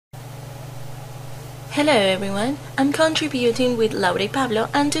Hello everyone, I'm contributing with Laura y Pablo,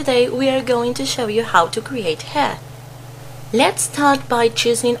 and today we are going to show you how to create hair. Let's start by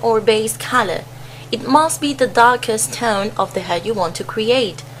choosing our base color. It must be the darkest tone of the hair you want to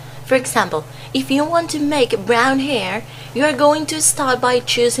create. For example, if you want to make brown hair, you are going to start by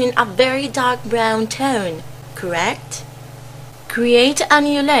choosing a very dark brown tone, correct? Create a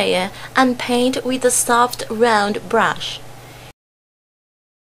new layer and paint with a soft round brush.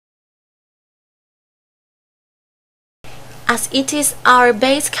 As it is our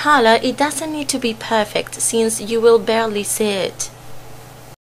base color, it doesn't need to be perfect since you will barely see it.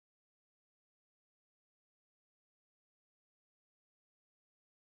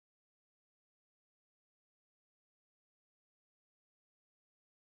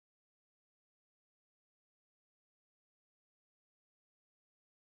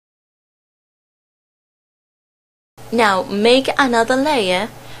 Now make another layer,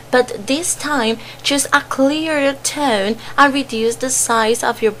 but this time choose a clearer tone and reduce the size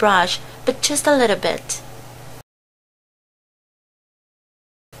of your brush, but just a little bit.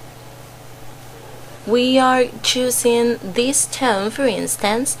 We are choosing this tone for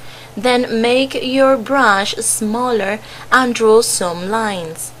instance, then make your brush smaller and draw some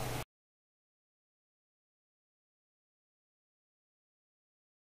lines.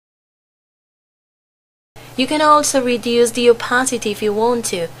 You can also reduce the opacity if you want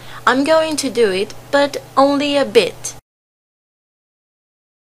to. I'm going to do it, but only a bit.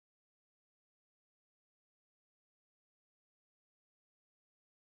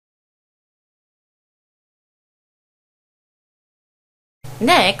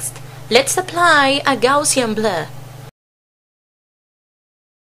 Next, let's apply a Gaussian blur.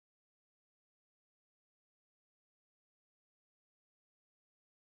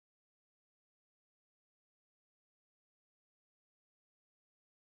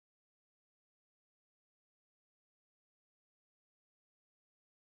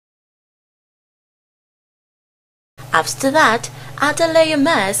 After that, add a layer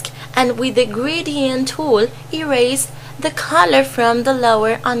mask and with the gradient tool erase the color from the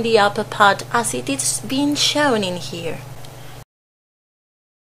lower and the upper part as it is being shown in here.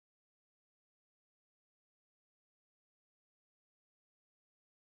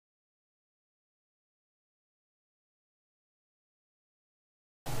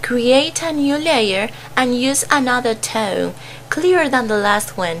 Create a new layer and use another tone, clearer than the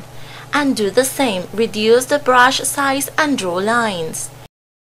last one, and do the same, reduce the brush size and draw lines.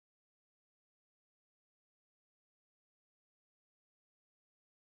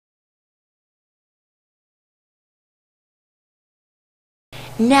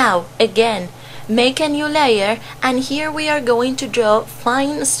 Now, again, make a new layer and here we are going to draw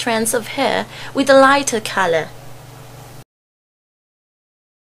fine strands of hair with a lighter color.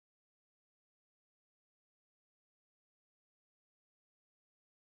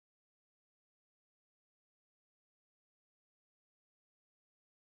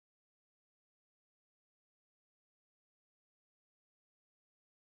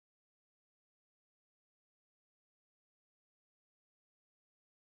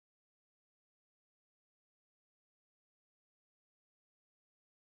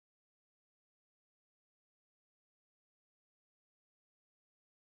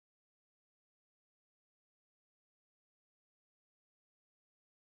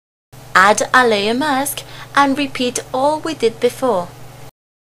 Add a layer mask and repeat all we did before.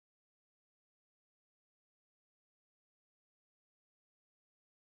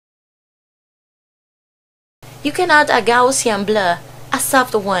 You can add a Gaussian blur, a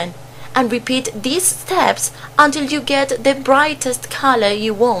soft one, and repeat these steps until you get the brightest color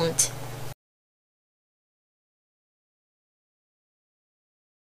you want.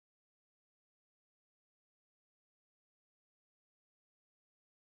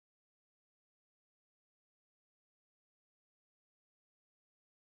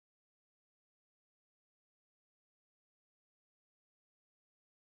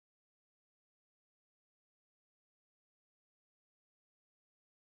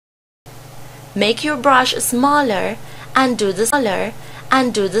 Make your brush smaller and do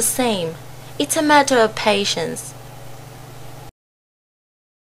the same. It's a matter of patience.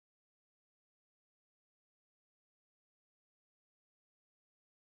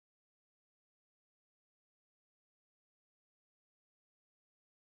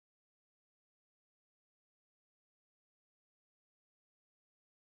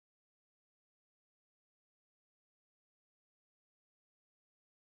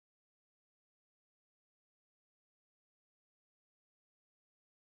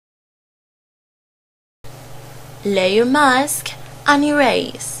 Layer mask and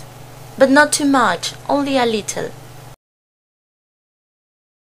erase. but not too much, only a little.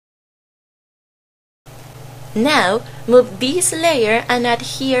 Now move this layer and add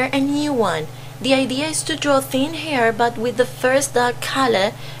here a new one. The idea is to draw thin hair but with the first dark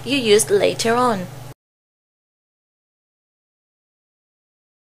color you used later on.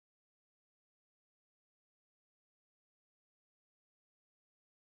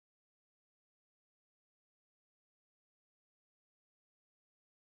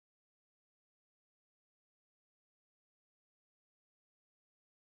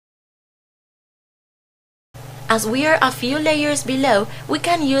 As we are a few layers below, we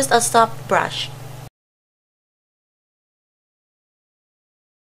can use a soft brush.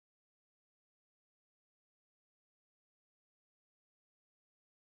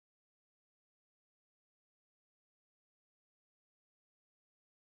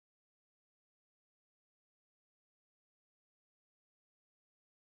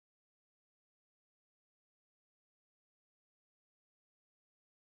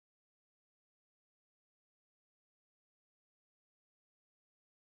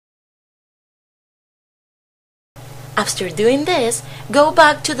 After doing this, go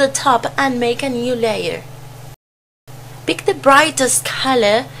back to the top and make a new layer. Pick the brightest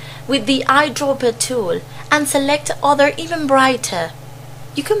color with the eyedropper tool and select other even brighter.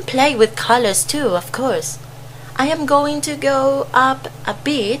 You can play with colors too, of course. I am going to go up a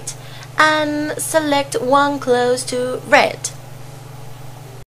bit and select one close to red.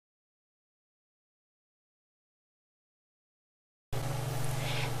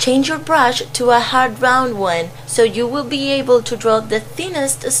 Change your brush to a hard round one so you will be able to draw the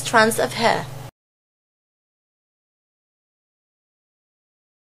thinnest strands of hair.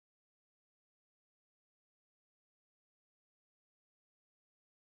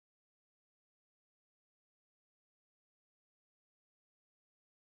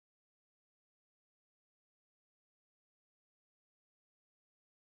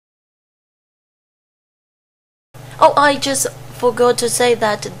 Oh, I just forgot to say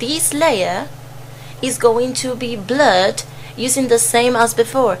that this layer is going to be blurred using the same as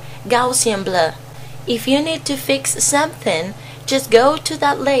before, Gaussian blur. If you need to fix something, just go to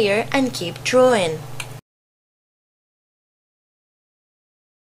that layer and keep drawing.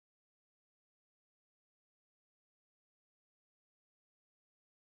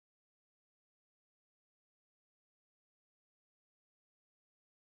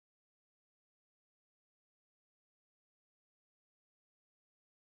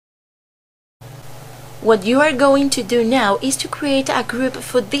 What you are going to do now is to create a group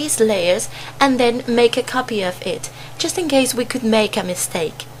for these layers and then make a copy of it, just in case we could make a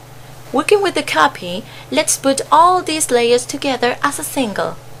mistake. Working with the copy, let's put all these layers together as a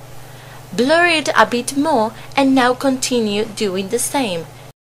single. Blur it a bit more and now continue doing the same.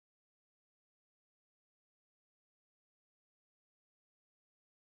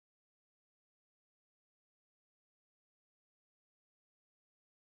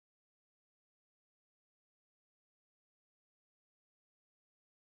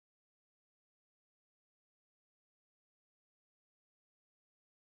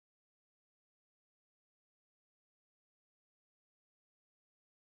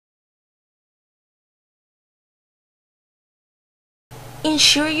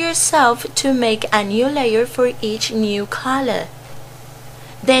 Ensure yourself to make a new layer for each new color.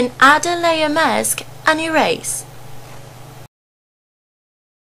 Then add a layer mask and erase.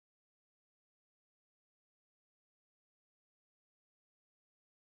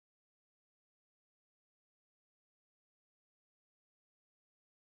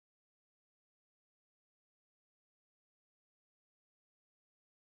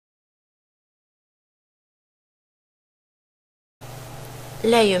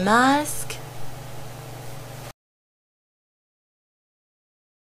 Layer mask.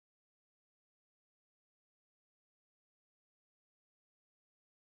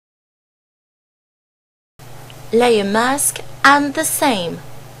 Layer mask and the same.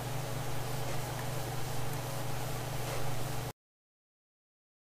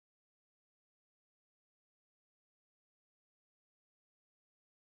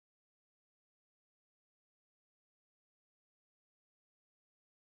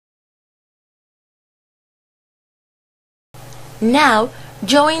 Now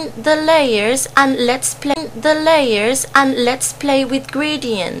join the layers and let's play with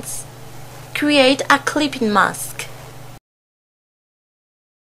gradients. Create a clipping mask.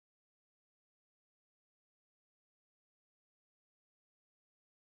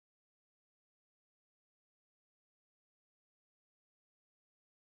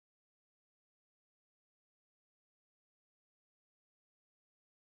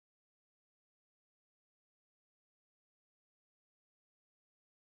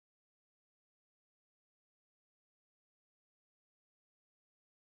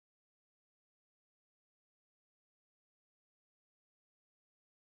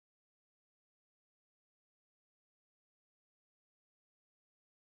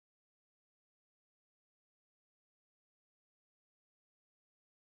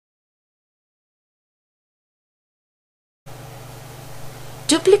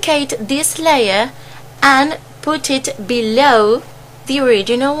 Duplicate this layer and put it below the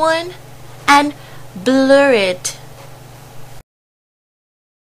original one and blur it.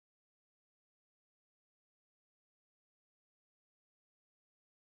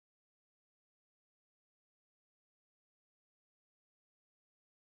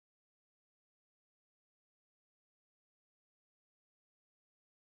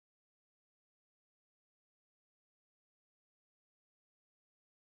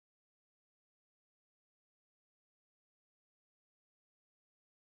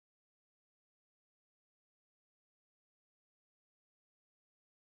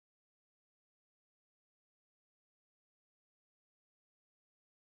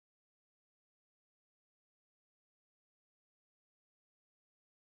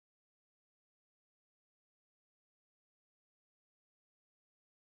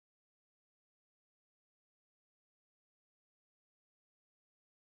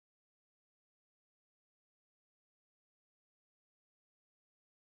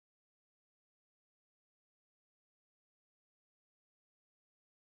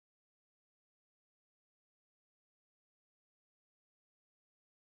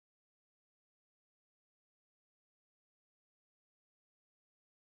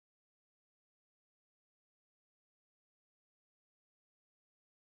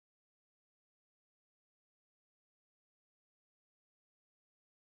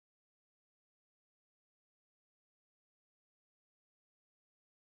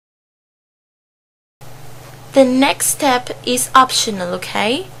 The next step is optional,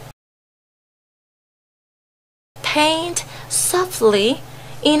 okay? Paint softly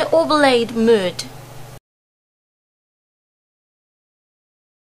in overlaid mode.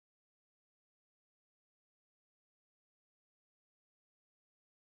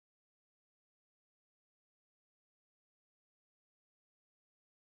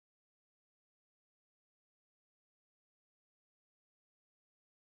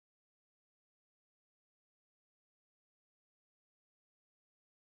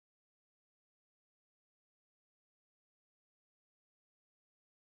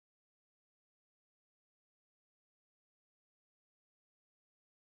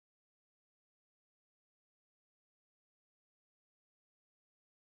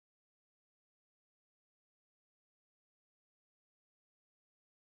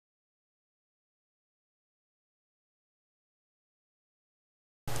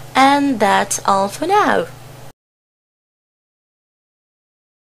 And that's all for now.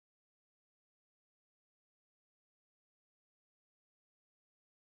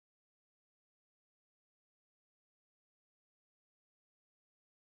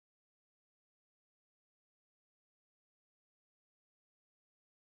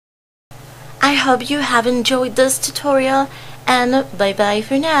 I hope you have enjoyed this tutorial, and bye bye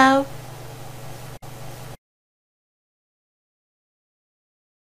for now.